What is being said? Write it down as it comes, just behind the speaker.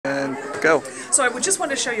go. So I just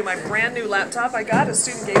wanted to show you my brand new laptop I got. A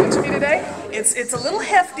student gave it to me today. It's a little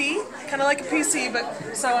hefty, kind of like a PC,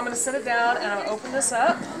 but so I'm going to set it down and I'm going to open this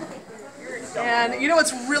up. And you know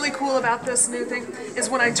what's really cool about this new thing is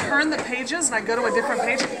when I turn the pages and I go to a different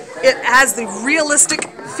page, it has the realistic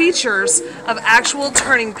features of actual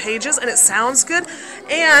turning pages and it sounds good.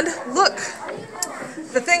 And look,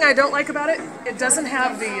 the thing I don't like about it, it doesn't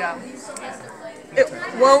have the,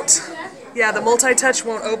 the multi-touch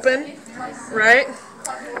won't open, right?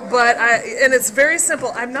 But and it's very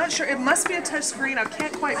simple. I'm not sure, it must be a touch screen. I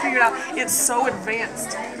can't quite figure it out. It's so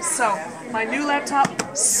advanced. So, my new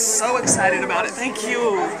laptop, so excited about it. Thank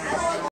you.